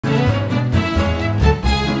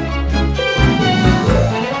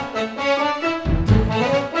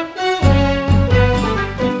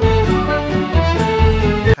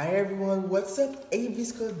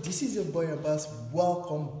your boy Abbas.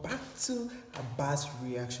 Welcome back to Abbas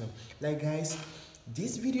Reaction. Like guys,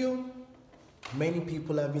 this video, many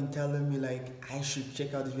people have been telling me like I should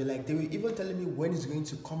check out this video. Like they were even telling me when it's going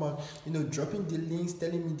to come out, you know, dropping the links,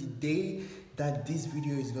 telling me the day that this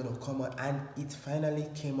video is gonna come out, and it finally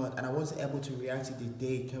came out and I wasn't able to react to the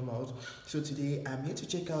day it came out. So today I'm here to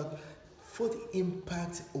check out For the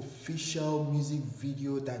Impact official music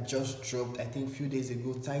video that just dropped, I think a few days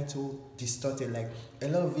ago, titled Distorted. Like a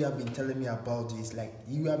lot of you have been telling me about this, like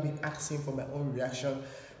you have been asking for my own reaction.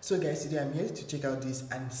 So guys, today I'm here to check out this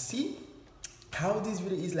and see how this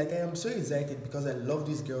video is. Like I am so excited because I love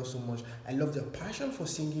this girl so much. I love their passion for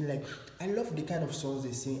singing. Like I love the kind of songs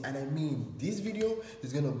they sing, and I mean this video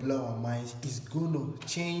is gonna blow our minds. It's gonna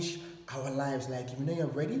change our lives. Like if you know you're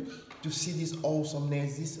ready to see this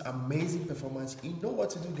awesomeness, this amazing performance, you know what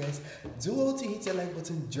to do, guys. Do all to hit the like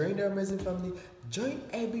button, join the amazing family, join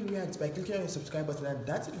every react by clicking on the subscribe button and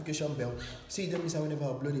that notification bell so you don't miss out whenever I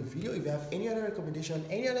upload a video. If you have any other recommendation,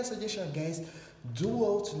 any other suggestion, guys, do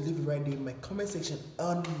all to leave it right there in my comment section.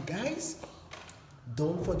 And guys,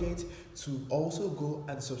 don't forget to also go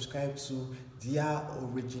and subscribe to their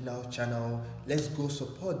original channel. Let's go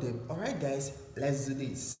support them. All right guys, let's do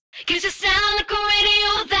this. 'Cause you sound like a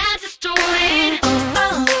radio that's distorted.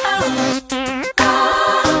 I'm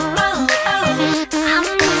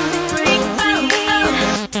free.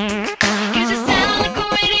 'Cause you sound like a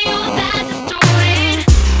radio that's distorted.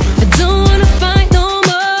 I don't wanna fight no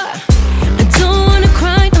more. I don't wanna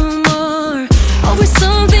cry no more. Over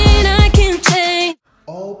something I can't change.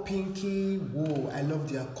 All pinky, whoa, I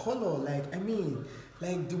love their color. Like I mean,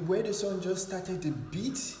 like the way the song just started, the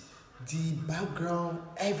beat, the background,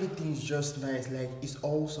 everything is just nice. Like it's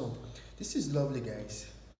awesome. This is lovely, guys.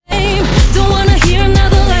 Don't wanna hear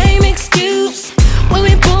another lame excuse when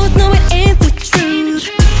we both know it ain't the truth.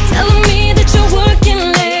 Telling me that you're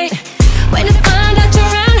working late when you find out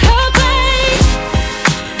you're at her place.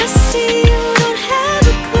 I see you don't have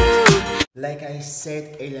a clue. Like I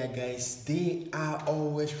said earlier, guys, they are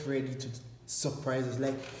always ready to surprise us.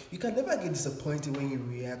 Like you can never get disappointed when you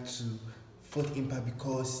react to For the Impact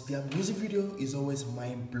because their music video is always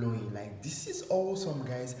mind-blowing. Like this is awesome,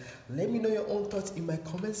 guys. Let me know your own thoughts in my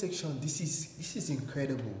comment section. This is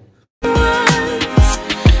incredible. And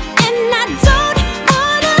I don't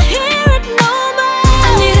wanna hear it no more.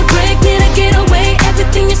 I need a break, need to get away.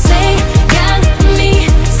 Everything you say got me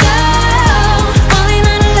so falling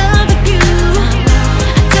out of love with you.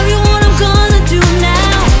 I tell you what I'm gonna do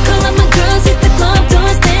now. Call up my girls, hit the club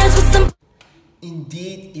doors, dance with some.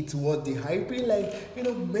 Indeed, it was the hype. Like, you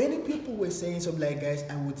know, many people were saying something. Like guys,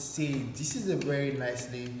 I would say this is a very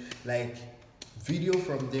nicely like video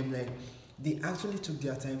from them. Like they actually took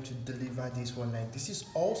their time to deliver this one. Like this is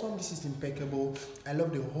awesome, this is impeccable. I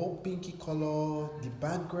love the whole pinky color, the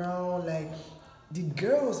background, like the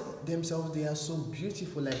girls themselves, they are so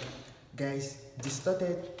beautiful. Like guys,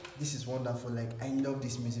 Distorted, this is wonderful. Like I love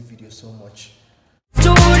this music video so much.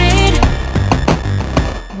 Distorted.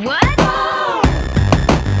 What?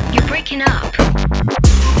 You're breaking up.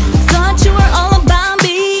 Thought you were all about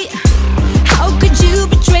me. How could you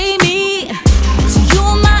betray me? So you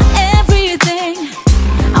were my everything.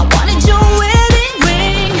 I wanted your wedding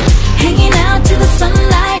ring, hanging out to the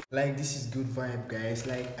sunlight. Like this is good vibe, guys.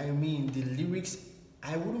 Like I mean the lyrics,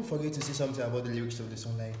 I wouldn't forget to say something about the lyrics of the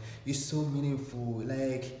song. Like it's so meaningful.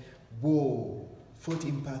 Like whoa, For the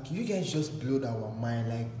Impact, you guys just blowed our mind.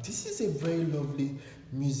 Like this is a very lovely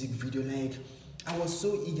music video. Like I was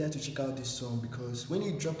so eager to check out this song because when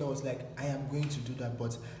it dropped I was like I am going to do that,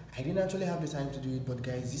 but I didn't actually have the time to do it. But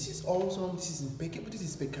guys, this is awesome, this is impeccable, this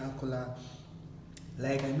is spectacular.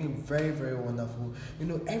 Like I mean very wonderful. You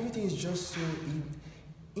know, everything is just so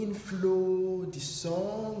in flow. The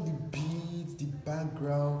song, the beat, the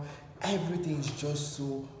background, everything is just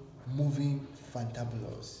so moving,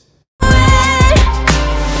 fantabulous.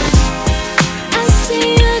 I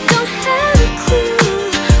see you don't have a clue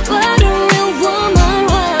what a real woman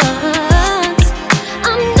wants.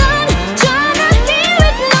 I'm not trying to hear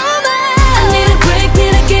it no more. I need a break,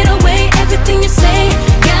 need to get away. Everything you say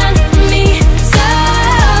got me so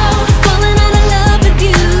falling out of love with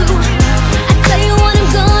you. I tell you what I'm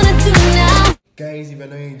gonna do now. Guys, if you're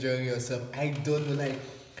not enjoying yourself, I don't know, like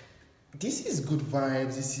this is good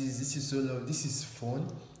vibes. This is so love. This is fun.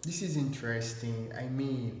 This is interesting. I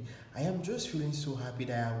mean, I am just feeling so happy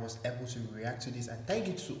that I was able to react to this, and thank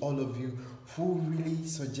you to all of you who really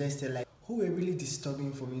suggested, like who were really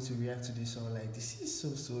disturbing for me to react to this song. Like this is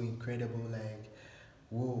so incredible. Like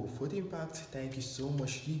whoa, For the Impact, thank you so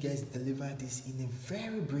much. You guys delivered this in a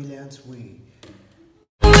very brilliant way.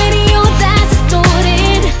 Radio that's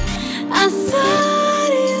distorted. I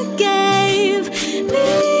thought you get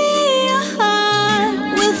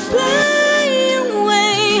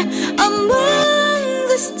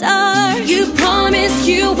promise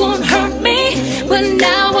you won't hurt me, but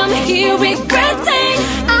now I'm here regretting.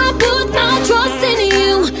 I put my trust in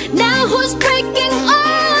you. Now who's breaking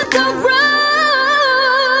all the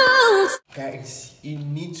rules? Guys, you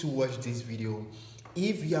need to watch this video.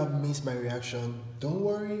 If you have missed my reaction, don't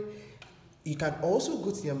worry. You can also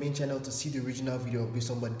go to your main channel to see the original video of this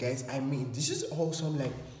song. But guys, I mean, this is awesome.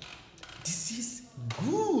 Like, this is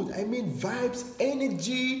good. I mean, vibes,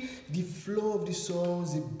 energy, the flow of the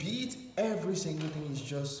songs, the beat, every single thing is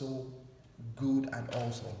just so good and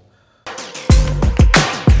awesome.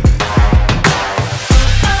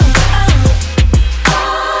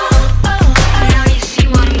 Now you see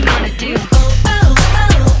what I'm gonna do.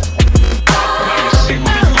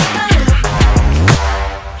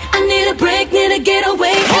 I need a break, need to get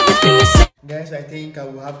away. Everything you say. Guys, I think I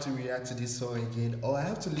will have to react to this song again, or I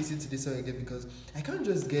have to listen to this song again, because I can't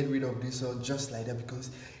just get rid of this song just like that, because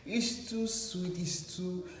it's too sweet, it's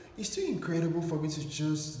too incredible for me to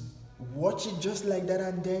just watch it just like that,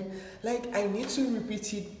 and then like I need to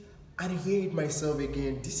repeat it and hear it myself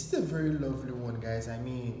again. This is a very lovely one, guys. I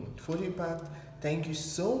mean, Photo Impact, thank you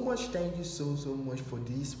so much, thank you so much for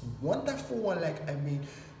this wonderful one. Like, I mean,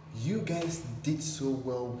 you guys did so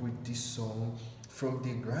well with this song, from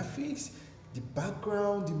the graphics, the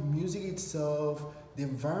background, the music itself, the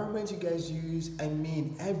environment you guys use. I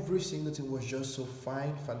mean, every single thing was just so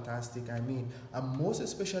fine, fantastic. I mean, and most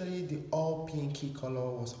especially the all pinky color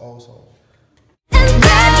was awesome. And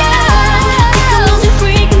that lose your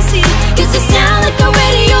frequency, 'cause you sound like a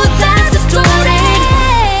radio that's distorted.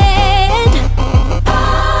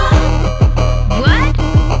 What?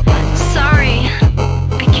 Sorry,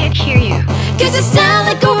 I can't hear you. 'Cause you sound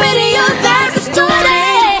like a radio that's distorted.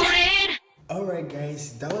 Alright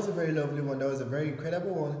guys, that was a very lovely one. That was a very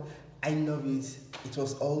incredible one. I love it. It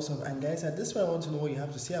was awesome. And guys, at this point, I want to know what you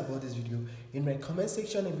have to say about this video in my comment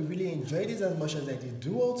section. If you really enjoyed this as much as I did,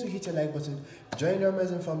 do also hit the like button, join your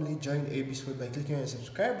amazing family, join AB Squad by clicking on the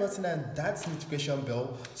subscribe button and that notification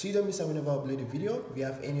bell so you don't miss out whenever I upload a video. If you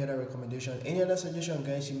have any other recommendation, any other suggestion,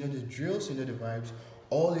 guys, you know the drills, you know the vibes.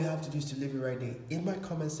 All you have to do is to leave it right there in my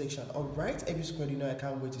comment section. Alright, AB Squad, you know I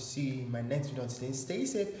can't wait to see you in my next video. Until then, stay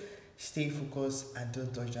safe, stay focused, and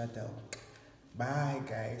don't touch that dial. Bye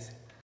guys.